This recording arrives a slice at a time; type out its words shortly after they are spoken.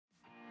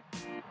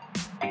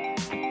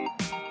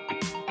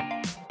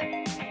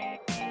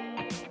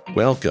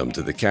Welcome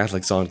to the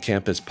Catholics on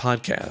Campus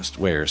podcast,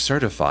 where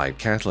certified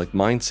Catholic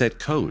mindset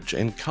coach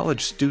and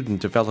college student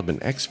development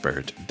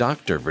expert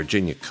Dr.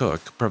 Virginia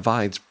Cook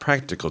provides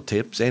practical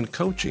tips and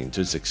coaching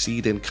to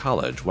succeed in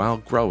college while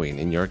growing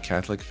in your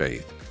Catholic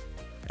faith.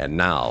 And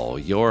now,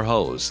 your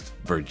host,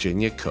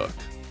 Virginia Cook.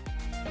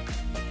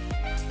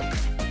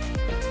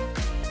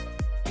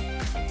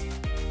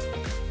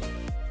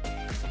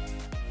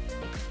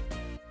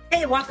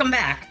 Hey, welcome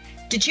back.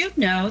 Did you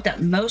know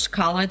that most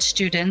college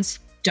students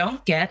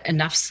don't get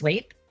enough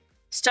sleep?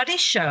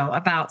 Studies show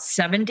about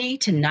 70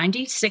 to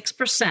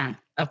 96%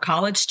 of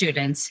college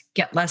students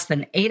get less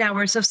than 8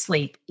 hours of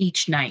sleep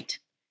each night.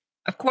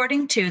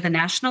 According to the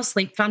National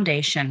Sleep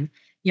Foundation,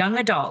 young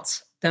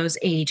adults, those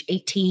age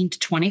 18 to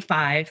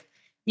 25,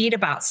 need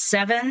about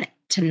 7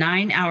 to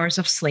 9 hours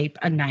of sleep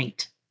a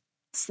night.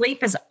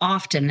 Sleep is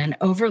often an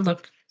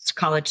overlooked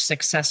college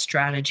success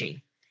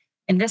strategy.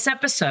 In this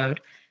episode,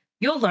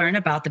 you'll learn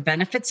about the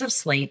benefits of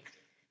sleep,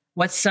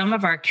 what some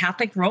of our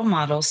Catholic role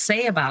models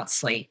say about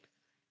sleep,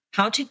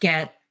 how to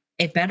get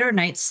a better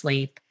night's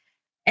sleep,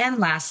 and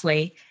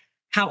lastly,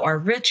 how our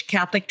rich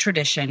Catholic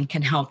tradition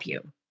can help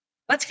you.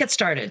 Let's get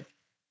started.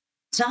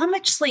 So how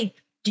much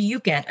sleep do you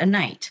get a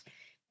night?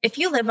 If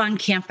you live on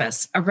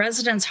campus, a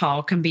residence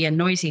hall can be a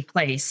noisy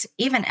place,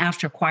 even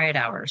after quiet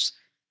hours.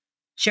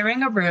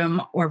 Sharing a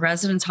room or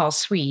residence hall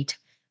suite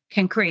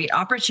can create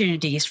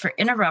opportunities for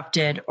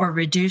interrupted or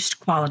reduced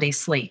quality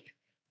sleep,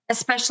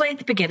 especially at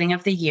the beginning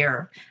of the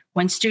year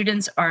when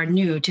students are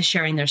new to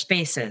sharing their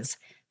spaces.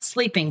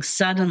 Sleeping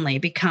suddenly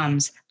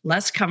becomes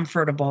less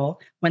comfortable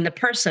when the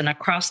person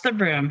across the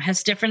room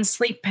has different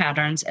sleep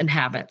patterns and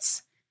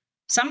habits.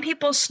 Some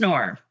people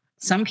snore.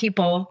 Some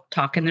people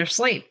talk in their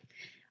sleep.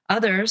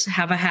 Others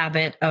have a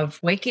habit of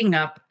waking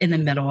up in the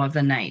middle of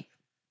the night.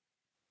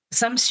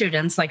 Some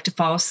students like to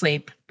fall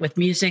asleep with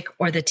music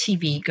or the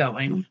TV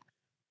going.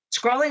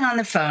 Scrolling on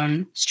the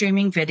phone,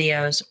 streaming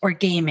videos, or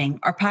gaming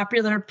are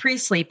popular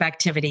pre-sleep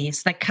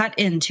activities that cut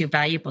into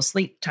valuable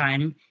sleep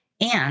time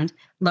and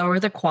lower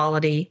the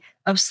quality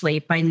of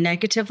sleep by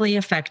negatively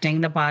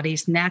affecting the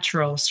body's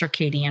natural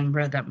circadian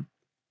rhythm.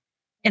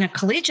 In a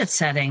collegiate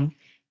setting,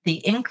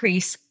 the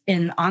increase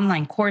in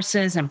online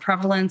courses and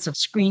prevalence of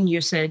screen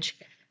usage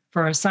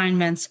for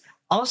assignments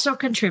also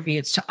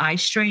contributes to eye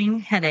strain,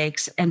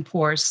 headaches, and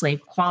poor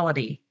sleep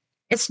quality.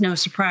 It's no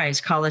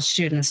surprise college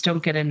students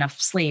don't get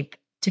enough sleep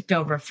to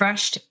feel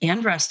refreshed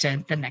and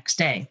rested the next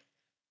day.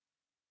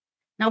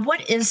 Now,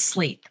 what is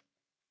sleep?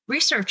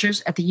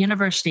 Researchers at the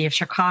University of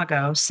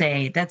Chicago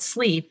say that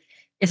sleep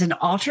is an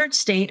altered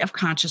state of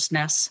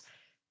consciousness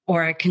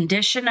or a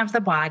condition of the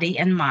body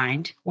and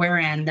mind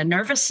wherein the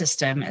nervous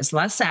system is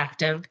less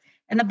active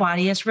and the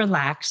body is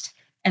relaxed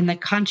and the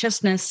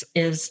consciousness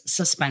is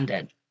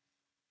suspended.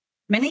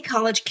 Many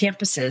college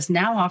campuses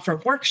now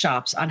offer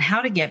workshops on how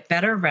to get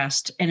better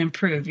rest and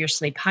improve your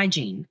sleep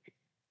hygiene.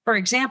 For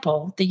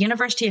example, the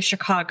University of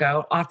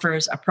Chicago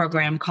offers a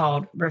program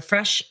called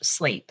Refresh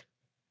Sleep.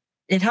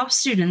 It helps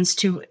students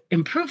to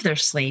improve their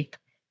sleep.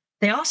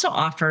 They also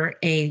offer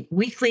a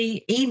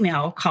weekly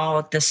email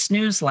called the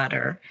Snooze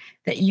Letter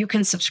that you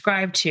can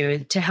subscribe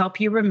to help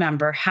you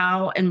remember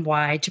how and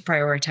why to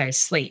prioritize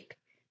sleep.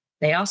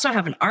 They also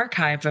have an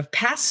archive of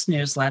past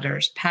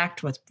newsletters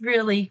packed with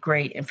really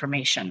great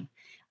information.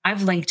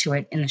 I've linked to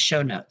it in the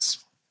show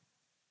notes.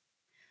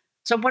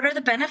 So what are the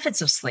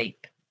benefits of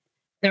sleep?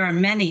 There are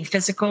many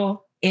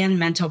physical and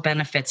mental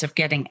benefits of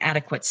getting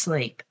adequate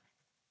sleep.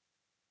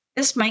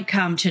 This might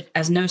come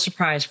as no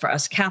surprise for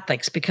us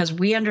Catholics because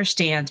we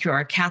understand through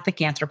our Catholic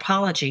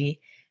anthropology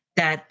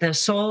that the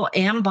soul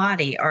and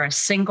body are a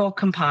single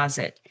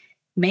composite,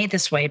 made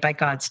this way by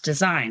God's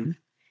design.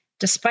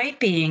 Despite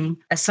being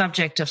a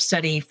subject of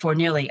study for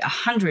nearly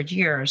 100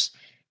 years,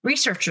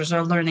 researchers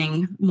are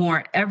learning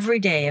more every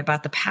day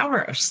about the power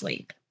of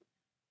sleep.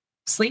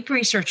 Sleep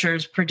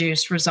researchers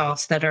produce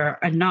results that are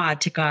a nod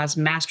to God's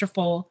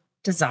masterful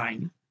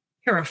design.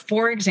 Here are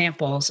 4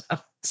 examples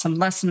of some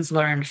lessons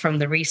learned from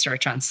the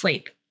research on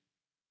sleep.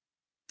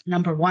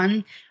 Number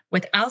 1,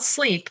 without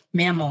sleep,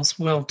 mammals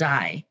will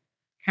die.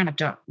 Kind of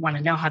don't want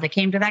to know how they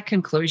came to that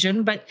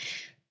conclusion, but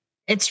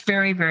it's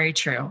very, very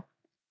true.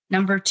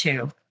 Number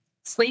 2,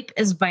 sleep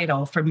is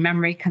vital for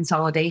memory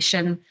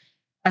consolidation,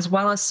 as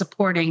well as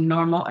supporting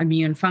normal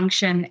immune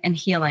function and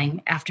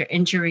healing after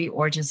injury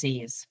or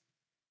disease.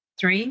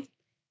 3,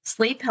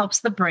 sleep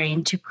helps the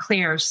brain to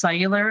clear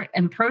cellular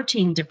and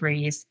protein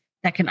debris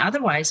that can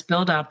otherwise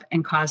build up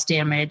and cause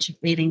damage,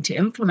 leading to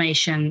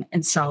inflammation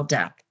and cell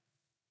death.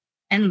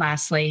 And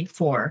lastly,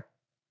 4,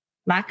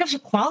 lack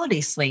of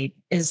quality sleep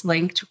is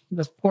linked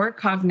with poor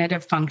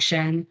cognitive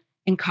function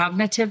and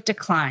cognitive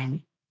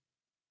decline.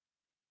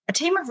 A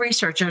team of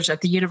researchers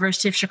at the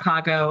University of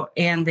Chicago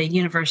and the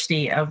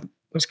University of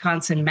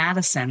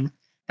Wisconsin-Madison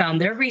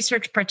found their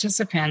research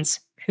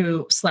participants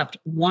who slept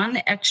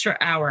 1 extra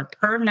hour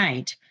per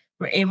night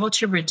were able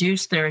to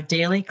reduce their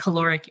daily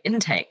caloric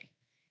intake.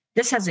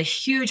 This has a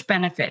huge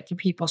benefit to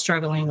people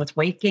struggling with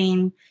weight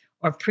gain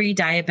or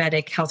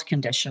pre-diabetic health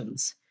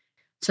conditions.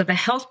 So the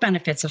health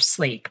benefits of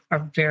sleep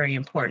are very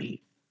important.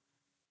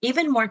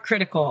 Even more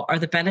critical are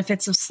the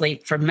benefits of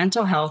sleep for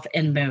mental health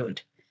and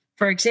mood.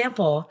 For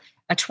example,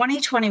 a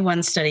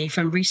 2021 study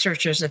from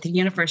researchers at the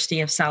University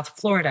of South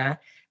Florida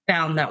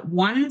found that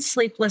one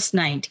sleepless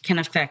night can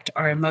affect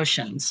our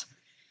emotions.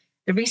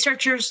 The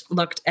researchers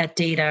looked at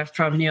data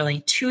from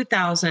nearly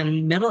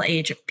 2,000 middle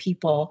aged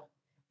people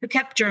who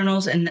kept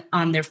journals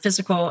on their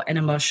physical and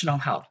emotional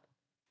health.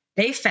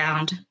 They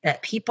found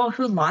that people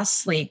who lost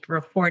sleep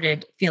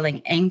reported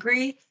feeling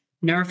angry,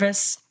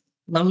 nervous,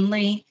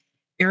 lonely,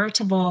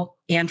 irritable,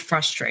 and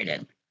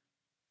frustrated.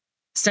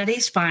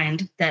 Studies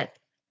find that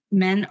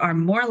men are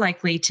more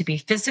likely to be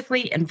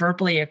physically and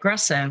verbally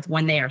aggressive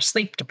when they are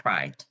sleep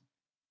deprived.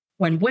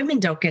 When women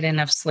don't get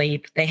enough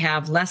sleep, they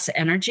have less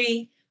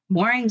energy,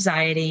 more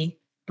anxiety,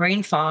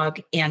 brain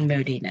fog, and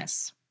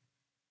moodiness.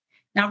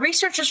 Now,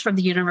 researchers from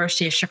the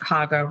University of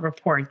Chicago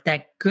report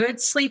that good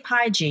sleep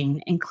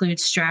hygiene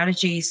includes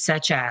strategies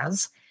such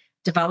as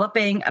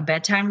developing a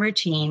bedtime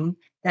routine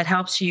that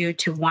helps you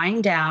to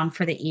wind down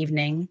for the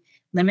evening,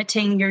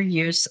 limiting your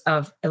use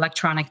of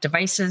electronic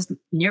devices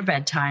near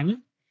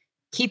bedtime,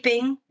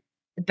 keeping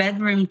the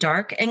bedroom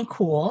dark and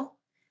cool,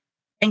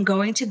 and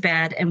going to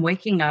bed and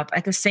waking up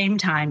at the same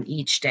time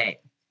each day.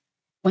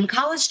 When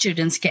college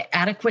students get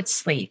adequate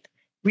sleep,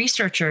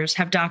 researchers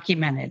have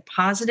documented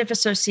positive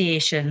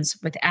associations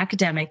with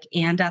academic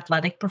and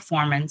athletic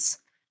performance,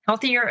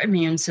 healthier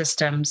immune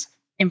systems,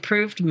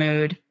 improved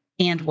mood,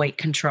 and weight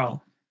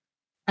control.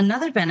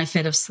 Another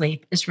benefit of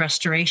sleep is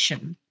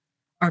restoration.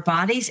 Our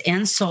bodies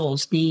and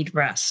souls need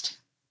rest.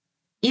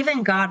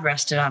 Even God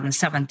rested on the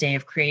seventh day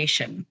of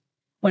creation.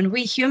 When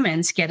we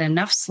humans get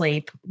enough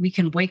sleep, we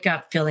can wake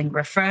up feeling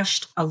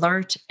refreshed,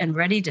 alert, and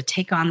ready to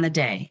take on the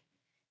day.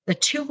 The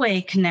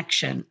two-way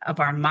connection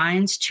of our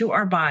minds to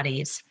our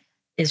bodies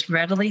is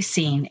readily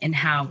seen in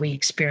how we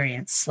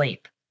experience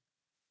sleep.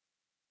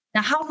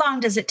 Now, how long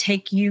does it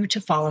take you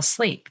to fall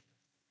asleep?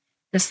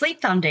 The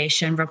Sleep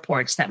Foundation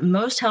reports that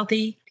most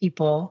healthy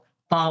people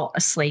fall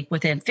asleep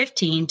within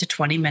 15 to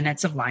 20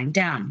 minutes of lying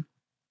down.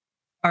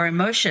 Our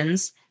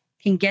emotions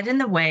can get in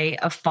the way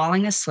of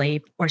falling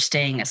asleep or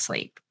staying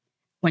asleep.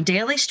 When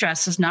daily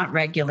stress is not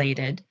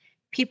regulated,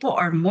 people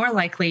are more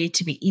likely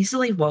to be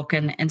easily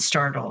woken and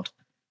startled.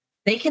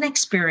 They can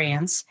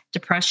experience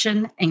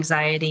depression,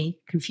 anxiety,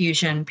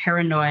 confusion,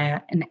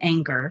 paranoia, and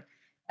anger,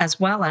 as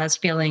well as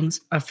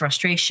feelings of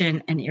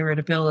frustration and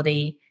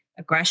irritability,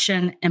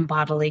 aggression, and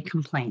bodily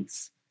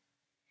complaints.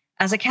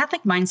 As a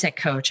Catholic mindset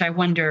coach, I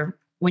wonder,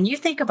 when you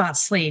think about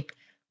sleep,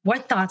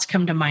 what thoughts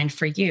come to mind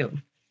for you?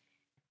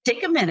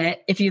 Take a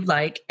minute, if you'd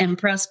like, and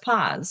press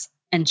pause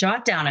and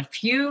jot down a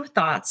few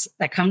thoughts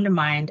that come to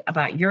mind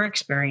about your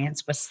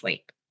experience with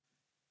sleep.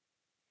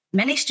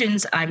 Many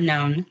students I've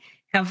known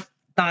have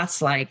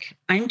thoughts like,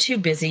 I'm too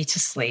busy to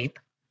sleep.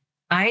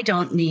 I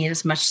don't need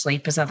as much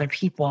sleep as other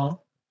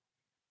people.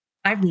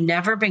 I've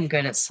never been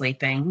good at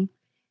sleeping.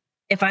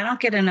 If I don't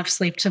get enough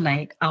sleep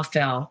tonight, I'll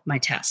fail my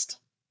test.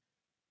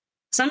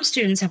 Some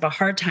students have a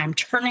hard time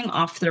turning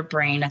off their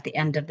brain at the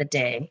end of the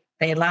day.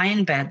 They lie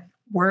in bed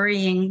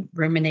worrying,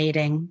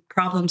 ruminating,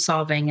 problem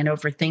solving, and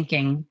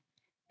overthinking,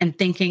 and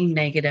thinking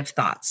negative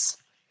thoughts.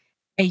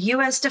 A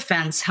U.S.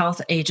 Defense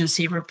Health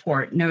Agency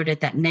report noted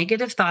that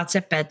negative thoughts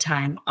at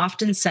bedtime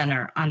often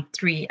center on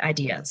three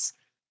ideas.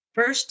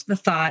 First, the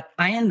thought,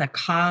 I am the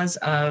cause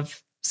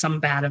of some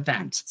bad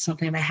event,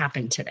 something that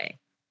happened today.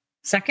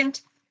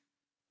 Second,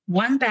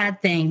 one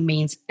bad thing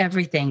means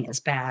everything is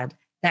bad.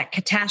 That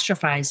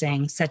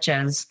catastrophizing, such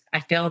as,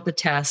 I failed the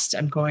test,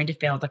 I'm going to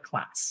fail the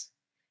class.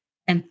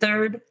 And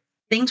third,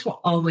 things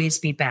will always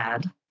be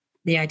bad.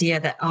 The idea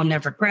that I'll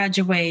never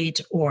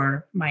graduate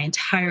or my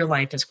entire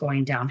life is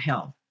going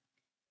downhill.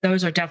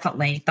 Those are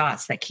definitely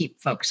thoughts that keep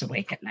folks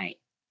awake at night.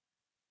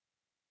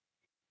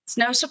 It's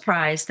no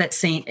surprise that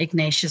St.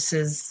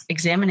 Ignatius's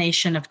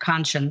Examination of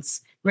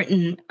Conscience,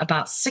 written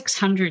about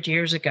 600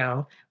 years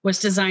ago, was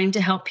designed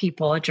to help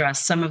people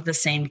address some of the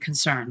same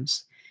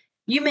concerns.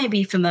 You may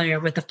be familiar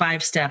with the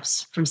 5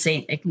 steps from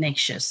St.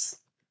 Ignatius.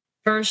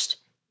 First,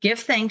 give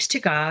thanks to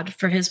God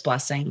for his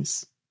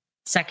blessings.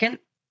 Second,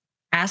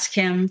 ask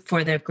him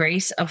for the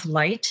grace of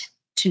light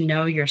to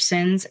know your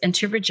sins and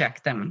to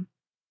reject them.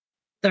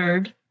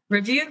 Third,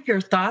 review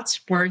your thoughts,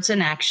 words,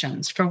 and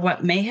actions for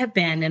what may have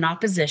been in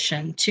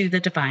opposition to the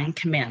divine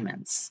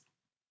commandments.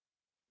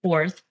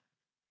 Fourth,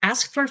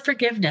 ask for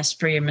forgiveness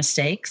for your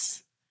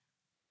mistakes.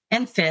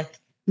 And fifth,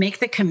 make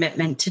the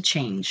commitment to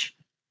change.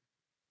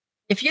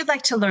 If you'd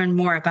like to learn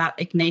more about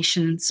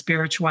Ignatian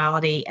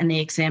spirituality and the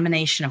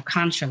examination of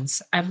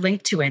conscience, I've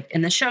linked to it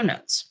in the show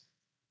notes.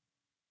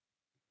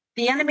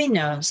 The enemy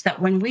knows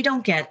that when we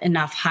don't get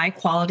enough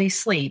high-quality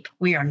sleep,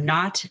 we are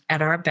not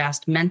at our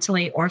best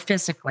mentally or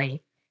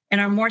physically and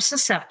are more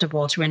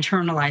susceptible to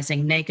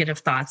internalizing negative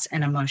thoughts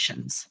and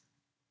emotions.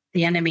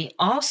 The enemy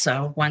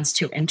also wants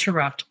to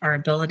interrupt our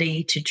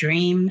ability to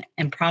dream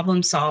and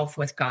problem solve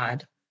with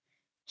God.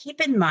 Keep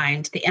in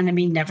mind, the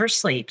enemy never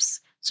sleeps,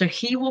 so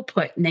he will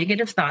put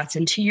negative thoughts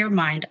into your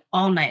mind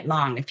all night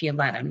long if you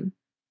let him.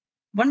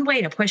 One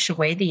way to push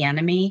away the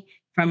enemy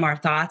from our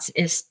thoughts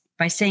is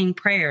by saying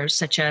prayers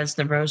such as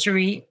the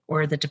Rosary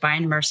or the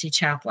Divine Mercy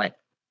Chaplet.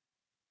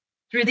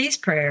 Through these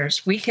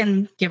prayers, we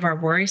can give our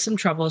worrisome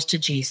troubles to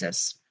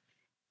Jesus.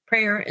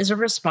 Prayer is a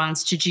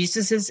response to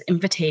Jesus'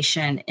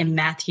 invitation in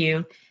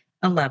Matthew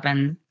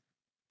 11,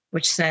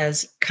 which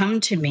says, "Come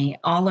to me,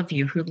 all of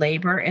you who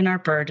labor and are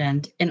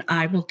burdened, and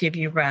I will give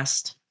you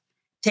rest.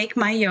 Take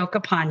my yoke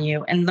upon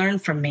you and learn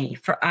from me,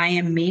 for I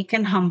am meek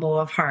and humble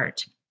of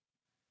heart,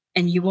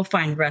 and you will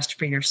find rest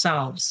for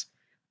yourselves.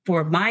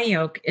 For my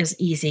yoke is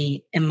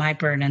easy and my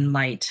burden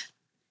light."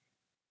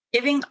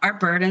 Giving our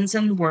burdens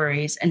and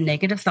worries and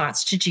negative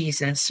thoughts to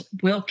Jesus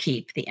will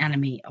keep the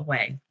enemy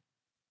away.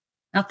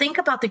 Now, think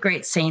about the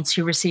great saints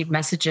who received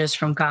messages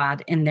from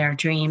God in their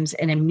dreams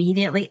and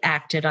immediately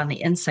acted on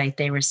the insight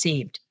they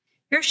received.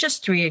 Here's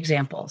just 3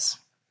 examples.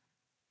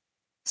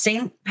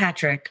 Saint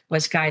Patrick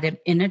was guided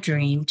in a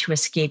dream to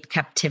escape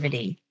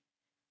captivity.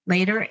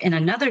 Later, in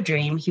another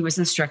dream, he was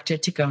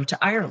instructed to go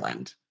to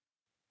Ireland.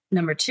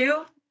 Number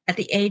 2, at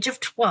the age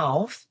of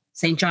 12,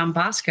 St. John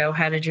Bosco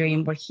had a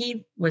dream where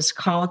he was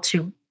called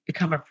to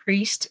become a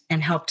priest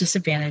and help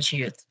disadvantaged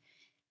youth.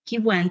 He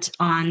went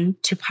on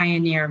to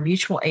pioneer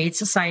mutual aid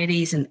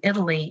societies in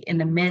Italy in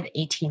the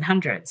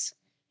mid-1800s.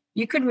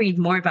 You can read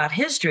more about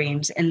his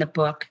dreams in the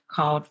book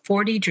called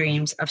 40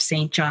 Dreams of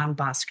St. John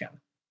Bosco.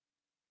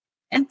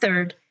 And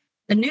third,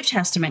 the New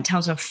Testament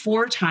tells of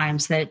 4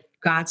 times that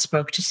God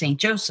spoke to St.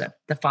 Joseph,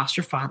 the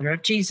foster father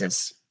of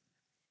Jesus.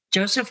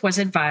 Joseph was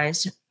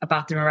advised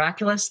about the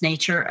miraculous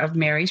nature of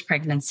Mary's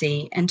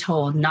pregnancy and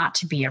told not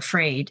to be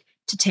afraid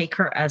to take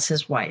her as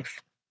his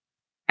wife.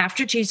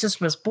 After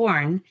Jesus was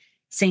born,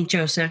 St.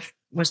 Joseph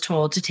was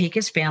told to take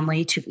his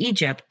family to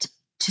Egypt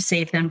to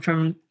save them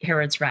from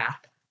Herod's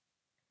wrath.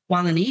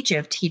 While in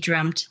Egypt, he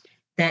dreamt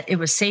that it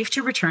was safe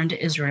to return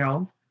to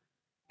Israel.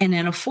 And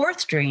in a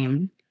 4th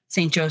dream,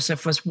 St.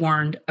 Joseph was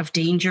warned of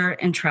danger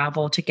and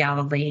travel to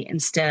Galilee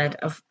instead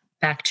of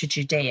back to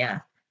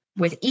Judea.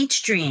 With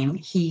each dream,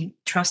 he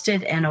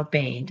trusted and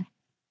obeyed.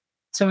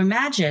 So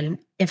imagine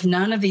if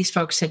none of these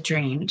folks had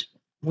dreamed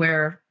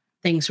where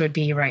things would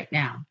be right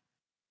now.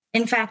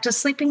 In fact, a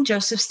sleeping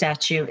Joseph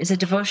statue is a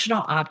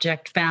devotional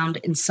object found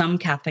in some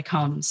Catholic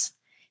homes.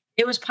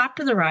 It was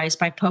popularized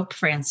by Pope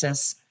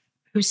Francis,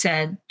 who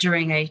said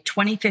during a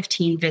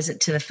 2015 visit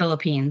to the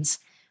Philippines,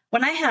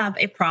 "When I have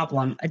a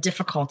problem, a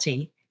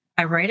difficulty,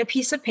 I write a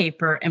piece of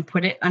paper and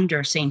put it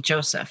under St.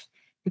 Joseph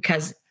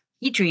because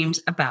he dreams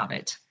about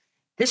it.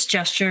 This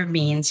gesture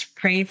means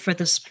pray for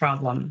this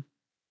problem."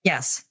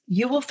 Yes,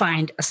 you will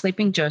find a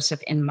sleeping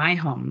Joseph in my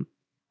home.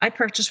 I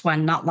purchased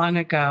one not long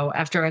ago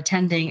after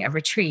attending a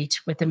retreat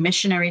with the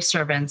missionary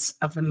servants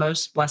of the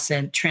Most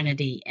Blessed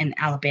Trinity in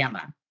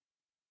Alabama.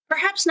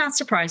 Perhaps not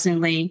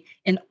surprisingly,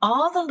 in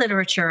all the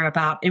literature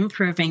about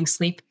improving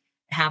sleep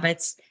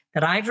habits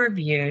that I've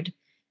reviewed,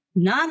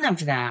 none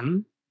of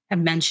them have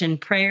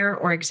mentioned prayer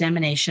or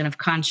examination of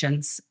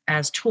conscience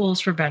as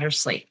tools for better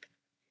sleep.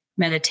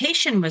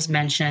 Meditation was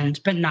mentioned,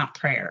 but not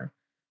prayer.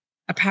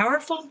 A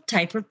powerful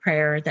type of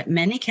prayer that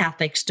many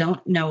Catholics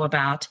don't know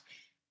about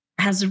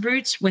has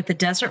roots with the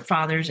Desert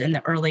Fathers in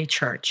the early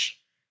church.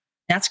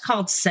 That's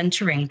called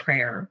centering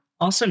prayer,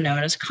 also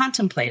known as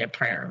contemplative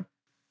prayer.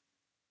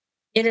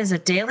 It is a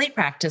daily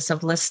practice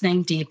of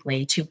listening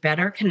deeply to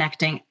better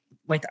connecting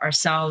with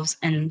ourselves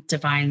and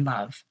divine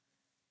love.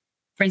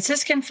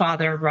 Franciscan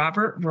Father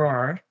Robert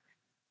Rohr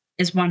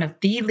is one of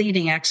the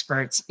leading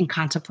experts in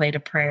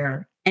contemplative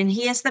prayer, and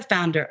he is the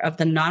founder of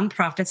the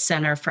nonprofit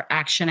Center for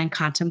Action and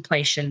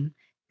Contemplation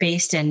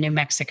based in New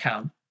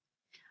Mexico.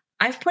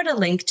 I've put a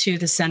link to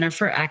the Center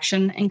for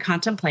Action and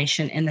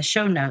Contemplation in the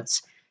show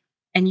notes,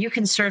 and you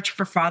can search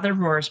for Father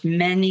Rohr's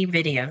many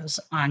videos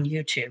on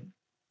YouTube.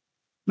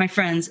 My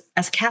friends,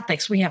 as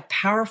Catholics, we have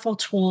powerful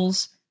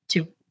tools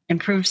to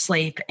improve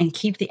sleep and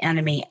keep the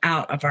enemy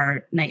out of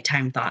our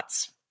nighttime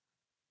thoughts.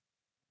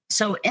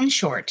 So in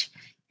short,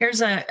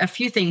 here's a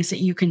few things that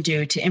you can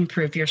do to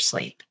improve your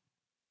sleep.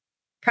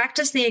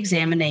 Practice the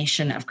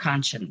examination of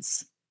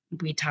conscience.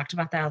 We talked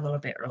about that a little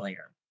bit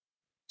earlier.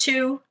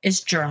 2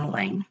 is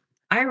journaling.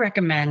 I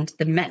recommend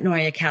the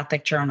Metanoia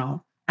Catholic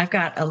Journal. I've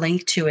got a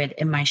link to it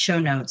in my show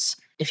notes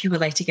if you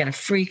would like to get a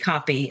free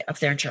copy of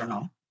their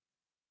journal.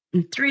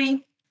 And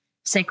 3,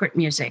 sacred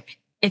music.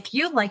 If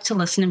you like to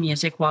listen to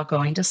music while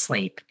going to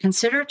sleep,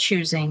 consider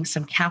choosing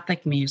some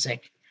Catholic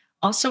music,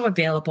 also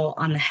available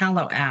on the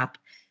Hallow app,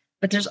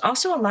 but there's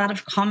also a lot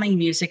of calming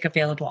music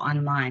available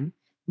online.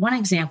 One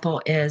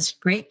example is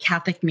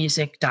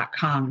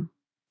greatcatholicmusic.com.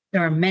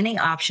 There are many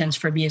options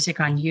for music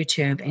on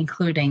YouTube,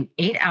 including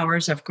 8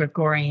 hours of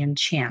Gregorian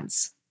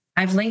chants.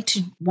 I've linked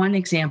to one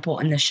example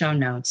in the show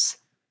notes.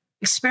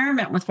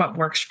 Experiment with what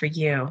works for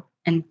you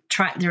and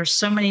try. There's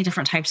so many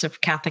different types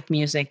of Catholic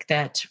music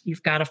that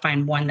you've got to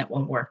find one that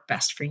will work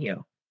best for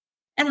you.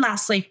 And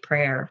lastly,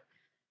 prayer.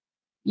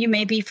 You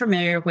may be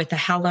familiar with the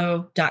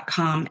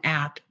Hallow.com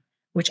app,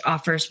 which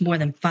offers more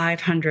than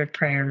 500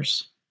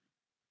 prayers.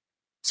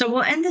 So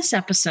we'll end this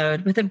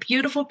episode with a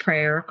beautiful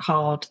prayer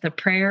called the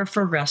Prayer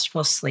for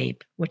Restful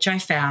Sleep, which I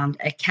found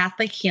at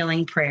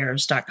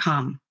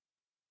CatholicHealingPrayers.com.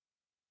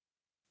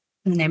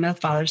 In the name of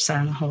the Father,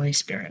 Son, and Holy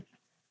Spirit.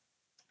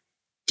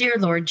 Dear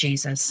Lord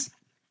Jesus,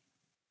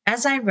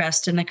 as I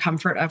rest in the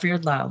comfort of your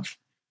love,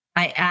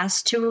 I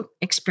ask to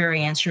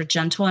experience your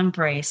gentle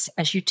embrace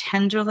as you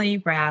tenderly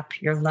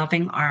wrap your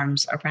loving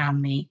arms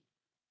around me.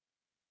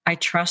 I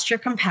trust your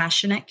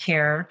compassionate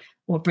care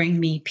will bring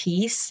me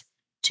peace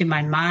to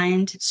my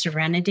mind,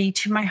 serenity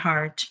to my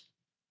heart,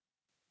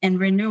 and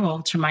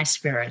renewal to my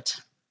spirit.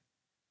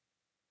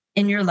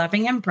 In your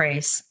loving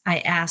embrace, I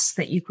ask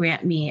that you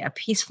grant me a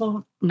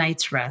peaceful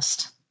night's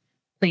rest.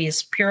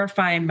 Please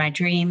purify my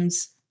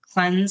dreams,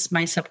 cleanse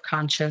my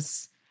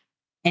subconscious,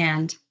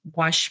 and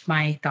wash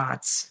my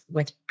thoughts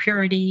with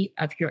purity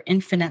of your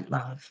infinite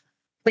love.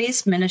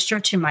 Please minister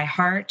to my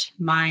heart,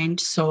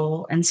 mind,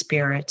 soul, and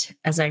spirit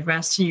as I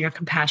rest in your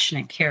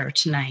compassionate care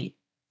tonight.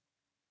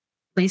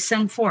 Please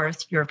send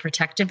forth your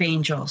protective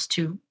angels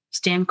to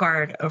stand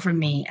guard over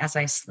me as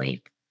I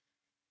sleep.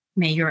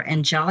 May your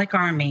angelic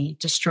army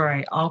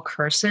destroy all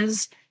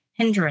curses,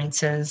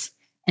 hindrances,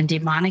 and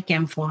demonic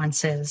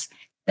influences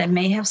that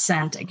may have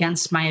sent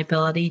against my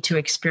ability to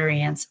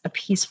experience a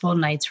peaceful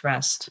night's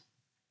rest.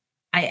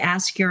 I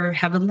ask your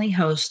heavenly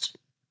host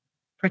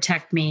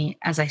protect me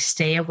as I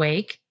stay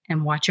awake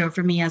and watch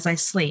over me as I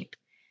sleep,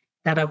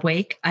 that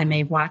awake I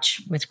may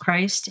watch with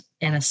Christ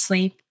and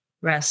asleep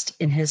rest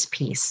in his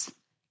peace.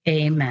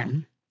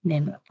 Amen. In the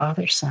name of the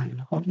Father, Son,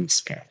 and Holy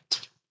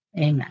Spirit.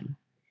 Amen.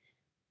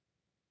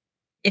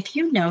 If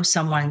you know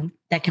someone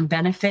that can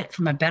benefit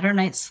from a better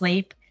night's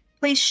sleep,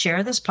 please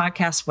share this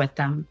podcast with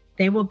them.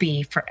 They will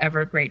be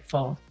forever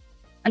grateful.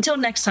 Until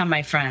next time,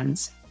 my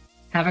friends,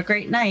 have a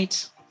great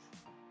night.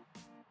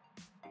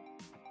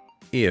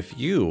 If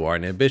you are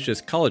an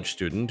ambitious college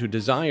student who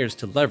desires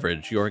to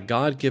leverage your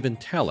God-given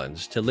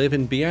talents to live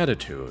in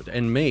beatitude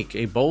and make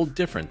a bold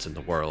difference in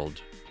the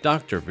world,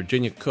 Dr.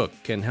 Virginia Cook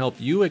can help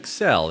you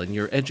excel in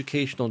your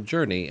educational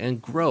journey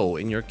and grow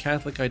in your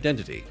Catholic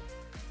identity.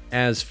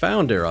 As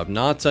founder of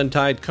Knots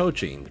Untied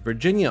Coaching,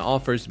 Virginia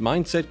offers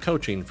mindset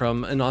coaching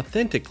from an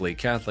authentically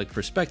Catholic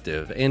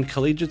perspective and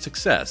collegiate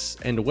success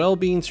and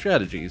well-being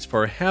strategies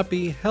for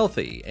happy,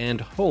 healthy,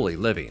 and holy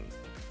living.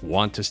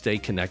 Want to stay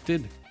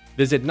connected?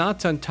 Visit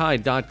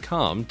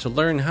knotsuntied.com to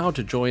learn how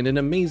to join an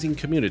amazing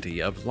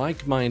community of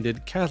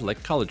like-minded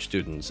Catholic college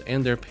students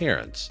and their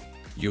parents.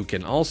 You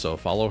can also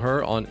follow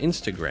her on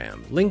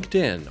Instagram,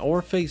 LinkedIn,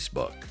 or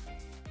Facebook.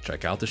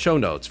 Check out the show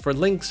notes for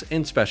links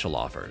and special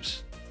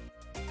offers.